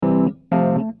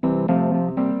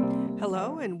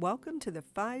and welcome to the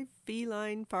Five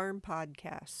Feline Farm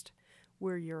Podcast.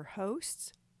 We're your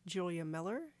hosts, Julia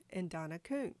Miller and Donna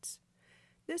Kuntz.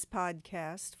 This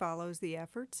podcast follows the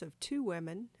efforts of two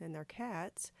women and their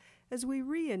cats as we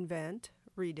reinvent,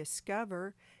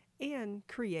 rediscover, and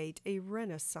create a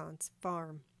Renaissance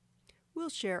farm. We'll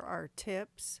share our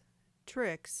tips,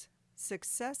 tricks,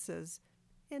 successes,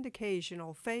 and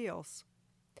occasional fails.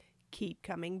 Keep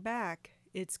coming back.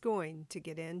 It's going to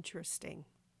get interesting.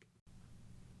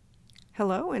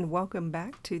 Hello and welcome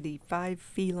back to the Five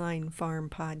Feline Farm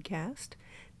Podcast.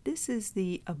 This is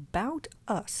the About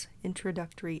Us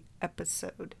introductory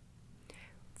episode.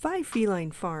 Five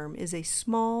Feline Farm is a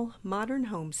small, modern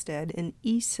homestead in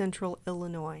East Central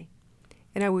Illinois.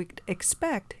 And I would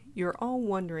expect you're all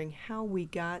wondering how we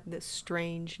got this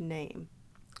strange name.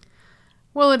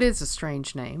 Well, it is a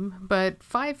strange name, but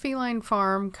Five Feline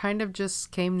Farm kind of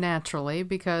just came naturally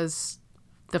because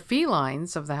the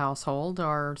felines of the household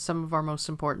are some of our most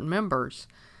important members.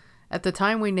 At the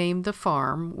time we named the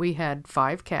farm, we had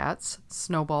 5 cats: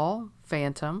 Snowball,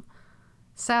 Phantom,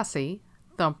 Sassy,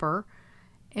 Thumper,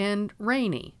 and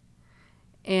Rainy.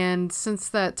 And since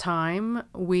that time,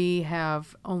 we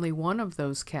have only one of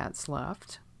those cats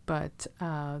left, but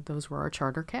those were our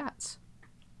charter cats.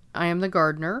 I am the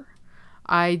gardener.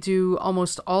 I do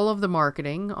almost all of the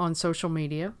marketing on social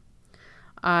media.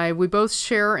 We both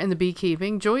share in the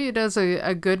beekeeping. Julia does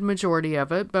a good majority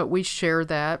of it, but we share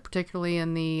that, particularly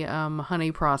in the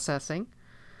honey processing.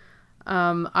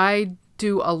 I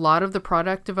do a lot of the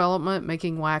product development,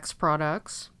 making wax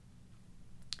products.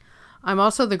 I'm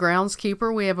also the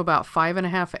groundskeeper. We have about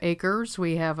 5.5 acres.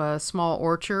 We have a small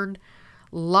orchard,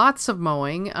 lots of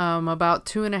mowing, about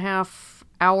 2.5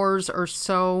 hours or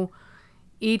so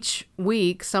each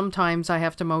week. Sometimes I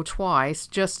have to mow twice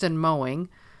just in mowing.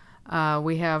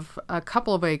 We have a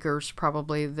couple of acres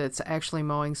probably that's actually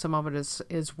mowing. Some of it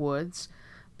is woods,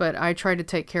 but I try to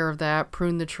take care of that,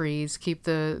 prune the trees, keep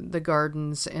the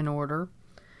gardens in order.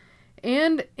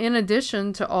 And in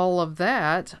addition to all of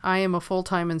that, I am a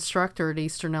full-time instructor at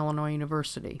Eastern Illinois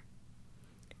University.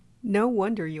 No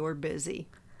wonder you're busy.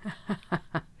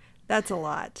 That's a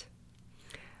lot.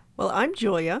 Well, I'm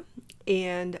Julia,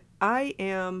 and I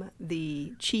am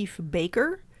the chief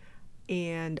baker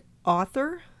and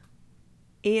author,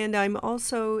 and I'm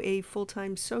also a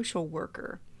full-time social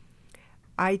worker.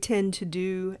 I tend to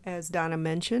do, as Donna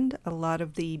mentioned, a lot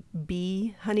of the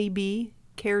honeybee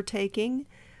caretaking,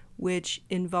 which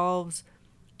involves,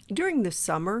 during the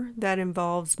summer, that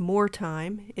involves more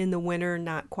time. In the winter,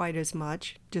 not quite as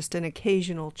much, just an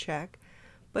occasional check.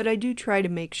 But I do try to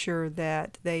make sure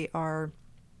that they are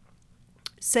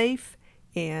safe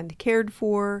and cared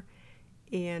for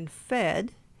and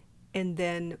fed, and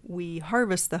then we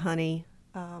harvest the honey.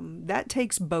 That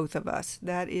takes both of us.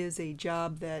 That is a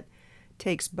job that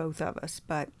takes both of us,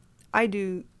 but I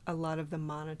do a lot of the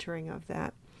monitoring of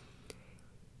that.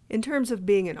 In terms of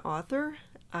being an author,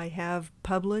 I have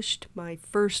published my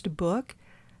first book.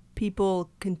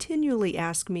 People continually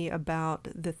ask me about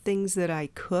the things that I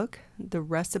cook, the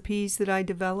recipes that I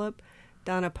develop.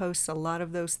 Donna posts a lot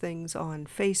of those things on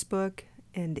Facebook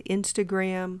and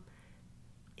Instagram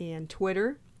and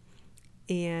Twitter,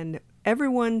 and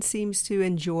everyone seems to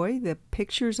enjoy the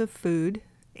pictures of food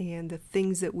and the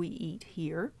things that we eat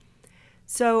here.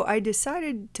 So I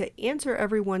decided to answer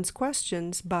everyone's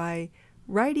questions by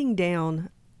writing down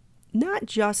not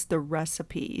just the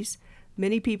recipes.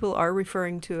 Many people are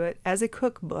referring to it as a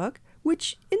cookbook,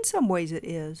 which in some ways it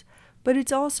is, but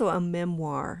it's also a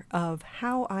memoir of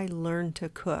how I learned to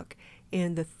cook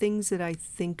and the things that I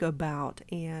think about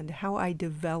and how I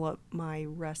develop my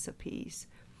recipes.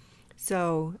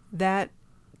 So that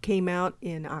came out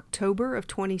in October of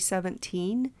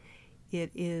 2017.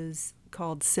 It is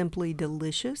called Simply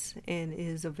Delicious and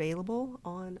is available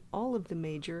on all of the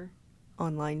major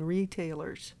online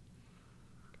retailers.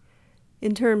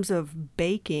 In terms of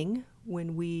baking,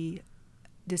 when we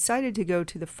decided to go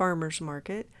to the farmer's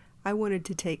market, I wanted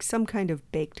to take some kind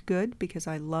of baked good because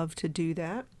I love to do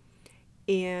that.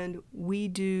 And we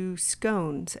do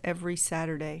scones every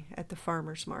Saturday at the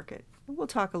farmer's market. We'll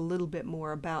talk a little bit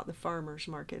more about the farmer's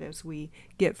market as we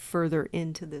get further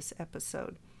into this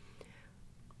episode.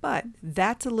 But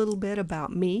that's a little bit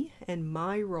about me and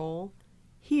my role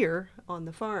here on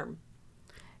the farm.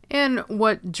 And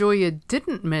what Julia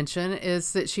didn't mention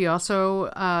is that she also,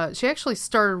 she actually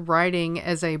started writing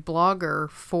as a blogger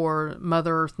for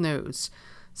Mother Earth News.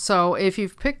 So if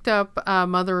you've picked up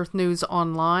Mother Earth News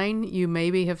online, you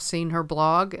maybe have seen her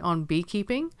blog on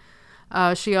beekeeping.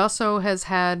 She also has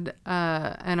had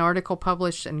an article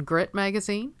published in Grit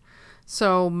magazine.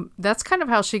 So that's kind of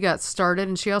how she got started.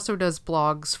 And she also does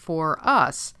blogs for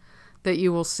us that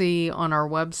you will see on our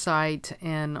website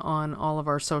and on all of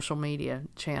our social media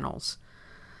channels.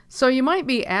 So you might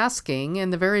be asking in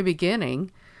the very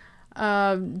beginning,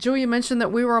 Julia mentioned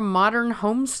that we were a modern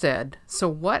homestead. So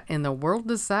what in the world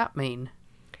does that mean?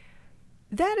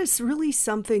 That is really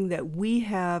something that we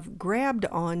have grabbed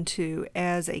onto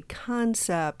as a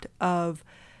concept of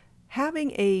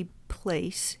having a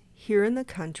place here in the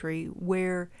country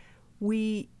where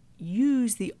we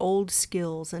use the old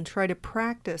skills and try to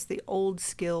practice the old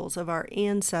skills of our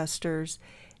ancestors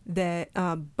that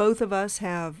both of us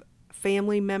have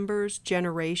family members,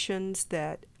 generations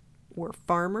that were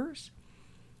farmers,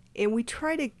 and we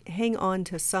try to hang on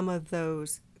to some of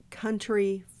those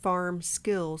country farm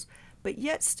skills, but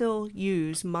yet still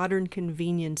use modern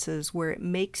conveniences where it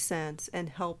makes sense and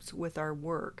helps with our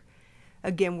work.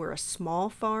 Again, we're a small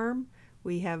farm.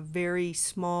 We have very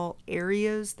small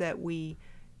areas that we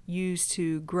use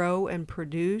to grow and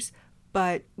produce,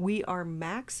 but we are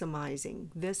maximizing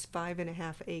this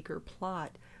 5.5 acre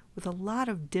plot with a lot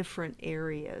of different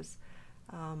areas.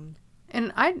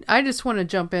 And I just want to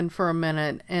jump in for a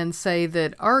minute and say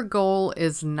that our goal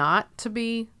is not to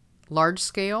be large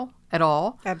scale at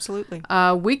all. Absolutely.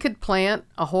 We could plant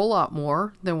a whole lot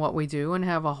more than what we do and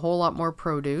have a whole lot more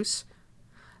produce.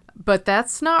 But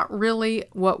that's not really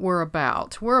what we're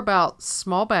about. We're about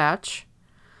small batch,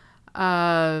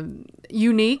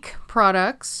 unique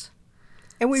products.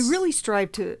 And we really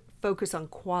strive to focus on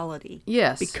quality.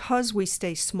 Yes. Because we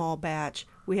stay small batch,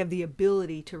 we have the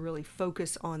ability to really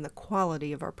focus on the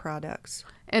quality of our products.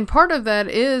 And part of that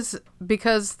is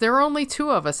because there are only 2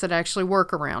 of us that actually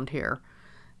work around here.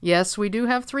 Yes, we do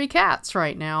have 3 cats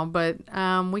right now, but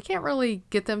we can't really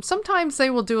get them. Sometimes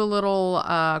they will do a little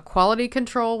quality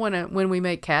control when we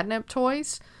make catnip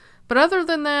toys. But other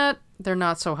than that, they're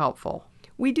not so helpful.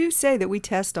 We do say that we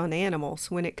test on animals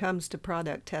when it comes to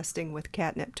product testing with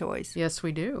catnip toys. Yes,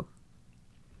 we do.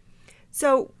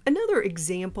 So another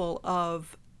example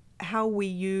of how we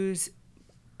use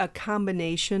a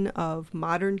combination of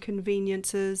modern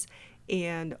conveniences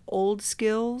and old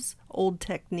skills, old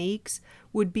techniques,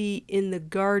 would be in the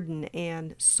garden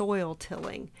and soil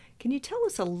tilling. Can you tell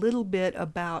us a little bit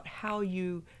about how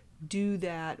you do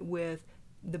that with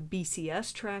the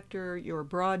BCS tractor, your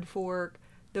broad fork,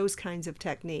 those kinds of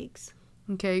techniques?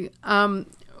 Okay.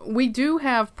 We do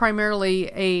have primarily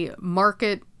a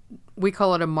market, we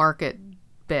call it a market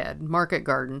bed, market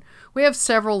garden. We have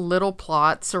several little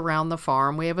plots around the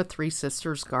farm. We have a Three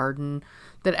Sisters garden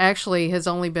that actually has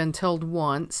only been tilled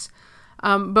once.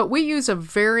 But we use a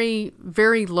very,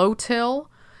 very low till.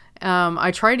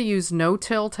 I try to use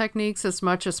no-till techniques as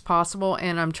much as possible,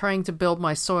 and I'm trying to build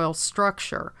my soil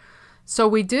structure. So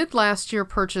we did last year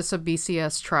purchase a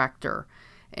BCS tractor,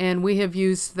 and we have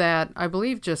used that, I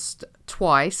believe, just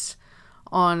twice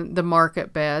on the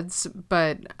market beds.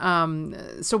 But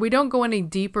so we don't go any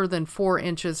deeper than 4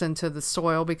 inches into the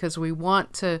soil because we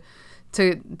want to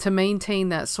maintain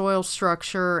that soil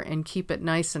structure and keep it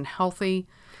nice and healthy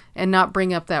and not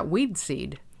bring up that weed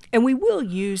seed. And we will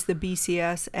use the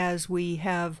BCS as we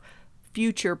have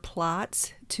future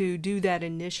plots to do that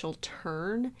initial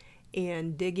turn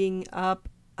and digging up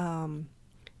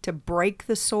to break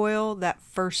the soil that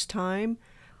first time.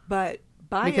 But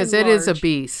because it is a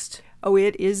beast. Oh,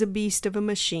 it is a beast of a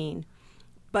machine.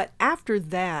 But after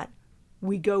that,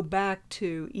 we go back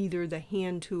to either the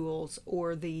hand tools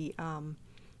or the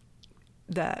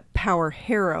power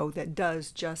harrow that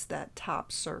does just that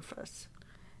top surface.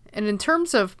 And in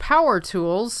terms of power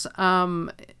tools,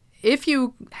 if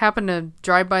you happen to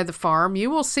drive by the farm, you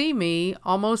will see me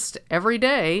almost every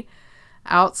day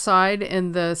outside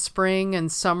in the spring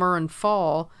and summer and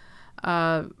fall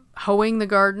hoeing the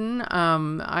garden.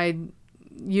 I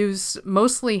use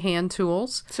mostly hand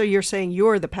tools. So you're saying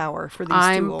you're the power for these tools?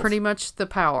 I'm pretty much the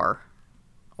power,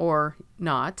 or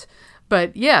not.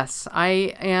 But yes,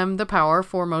 I am the power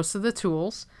for most of the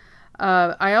tools.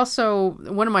 I also,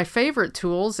 one of my favorite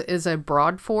tools is a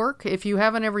broad fork. If you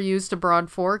haven't ever used a broad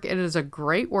fork, it is a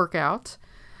great workout.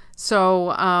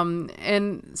 So,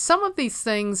 and some of these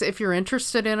things, if you're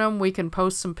interested in them, we can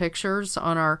post some pictures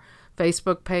on our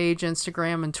Facebook page,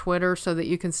 Instagram, and Twitter so that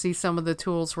you can see some of the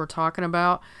tools we're talking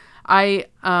about. I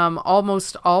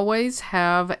almost always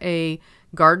have a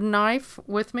garden knife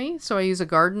with me, so I use a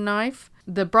garden knife.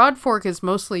 The broad fork is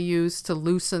mostly used to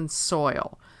loosen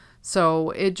soil. So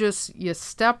it just, you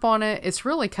step on it. It's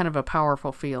really kind of a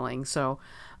powerful feeling. So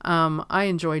I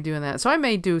enjoy doing that. So I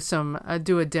may do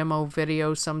a demo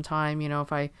video sometime,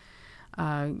 if I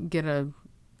get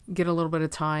get a little bit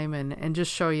of time and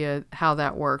just show you how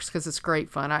that works, because it's great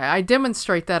fun. I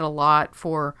demonstrate that a lot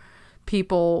for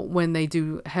people when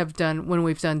when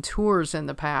we've done tours in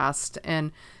the past,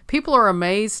 and people are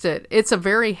amazed at it's a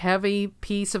very heavy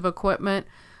piece of equipment,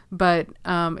 but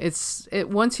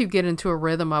once you get into a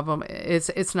rhythm of them,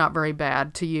 it's not very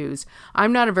bad to use.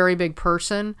 I'm not a very big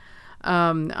person.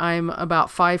 I'm about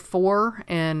 5'4",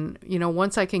 and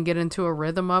once I can get into a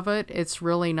rhythm of it, it's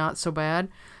really not so bad.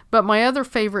 But my other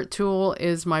favorite tool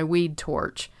is my weed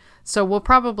torch. So we'll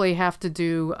probably have to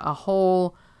do a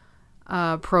whole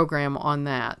program on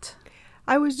that.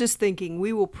 I was just thinking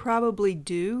we will probably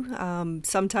do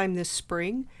sometime this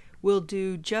spring. We'll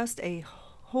do just a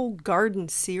whole garden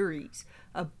series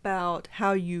about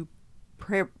how you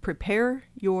prepare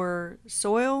your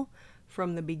soil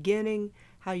from the beginning,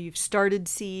 how you've started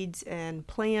seeds and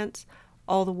plants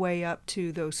all the way up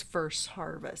to those first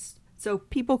harvests. So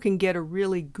people can get a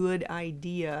really good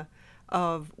idea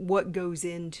of what goes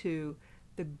into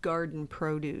the garden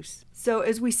produce. So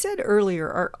as we said earlier,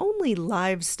 our only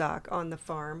livestock on the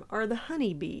farm are the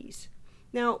honeybees.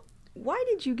 Now, why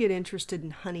did you get interested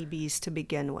in honeybees to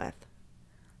begin with?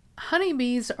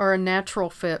 Honeybees are a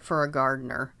natural fit for a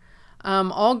gardener.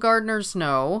 All gardeners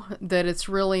know that it's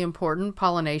really important.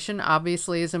 Pollination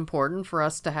obviously is important for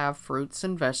us to have fruits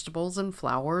and vegetables and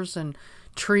flowers and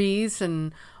trees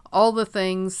and all the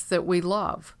things that we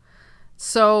love.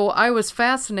 So I was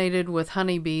fascinated with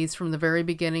honeybees from the very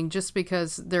beginning, just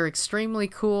because they're extremely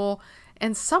cool,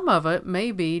 and some of it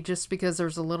may be just because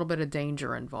there's a little bit of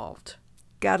danger involved.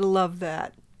 Gotta love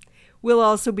that. We'll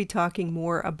also be talking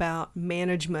more about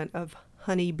management of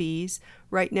honeybees.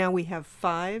 Right now we have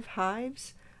 5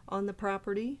 hives on the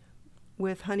property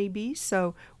with honeybees,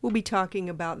 so we'll be talking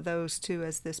about those too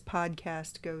as this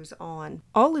podcast goes on.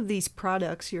 All of these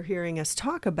products you're hearing us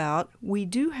talk about, we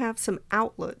do have some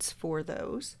outlets for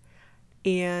those,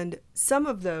 and some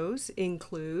of those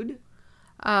include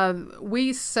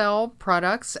we sell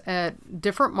products at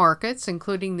different markets,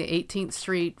 including the 18th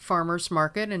Street Farmers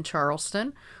Market in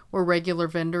Charleston. We're regular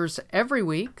vendors every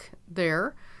week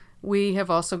there. We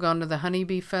have also gone to the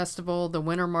Honeybee Festival, the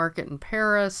Winter Market in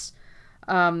Paris,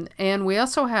 and we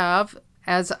also have,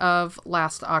 as of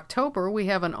last October, we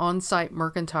have an on-site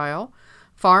mercantile,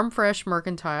 Farm Fresh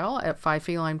Mercantile at 5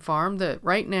 Feline Farm, that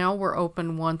right now we're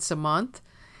open once a month,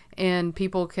 and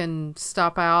people can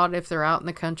stop out if they're out in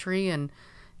the country and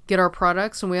get our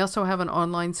products. And we also have an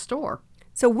online store.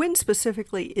 So when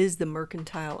specifically is the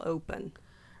mercantile open?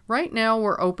 Right now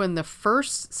we're open the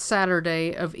first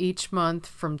Saturday of each month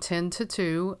from 10 to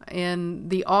 2, and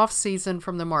the off season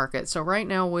from the market. So right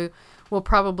now we'll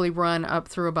probably run up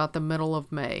through about the middle of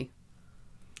May.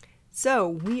 So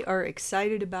we are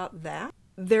excited about that.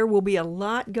 There will be a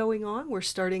lot going on. We're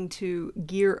starting to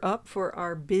gear up for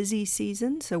our busy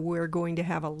season, so we're going to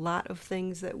have a lot of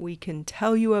things that we can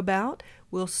tell you about.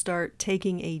 We'll start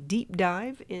taking a deep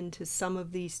dive into some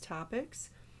of these topics.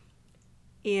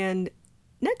 And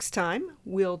next time,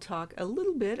 we'll talk a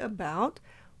little bit about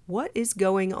what is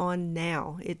going on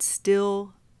now. It's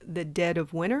still the dead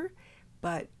of winter,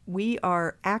 but we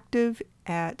are active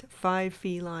at 5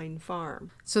 Feline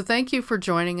Farm. So thank you for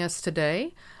joining us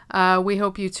today. We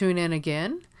hope you tune in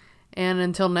again. And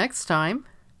until next time,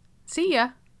 see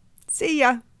ya. See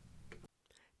ya.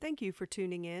 Thank you for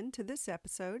tuning in to this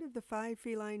episode of the 5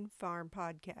 Feline Farm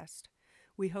podcast.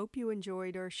 We hope you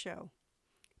enjoyed our show.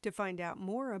 To find out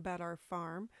more about our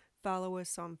farm, follow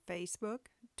us on Facebook,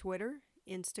 Twitter,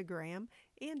 Instagram,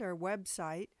 and our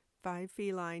website,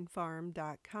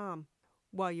 5felinefarm.com.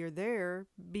 While you're there,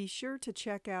 be sure to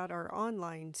check out our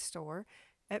online store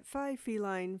at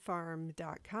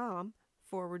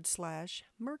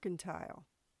 5felinefarm.com/mercantile.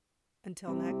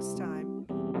 Until next time.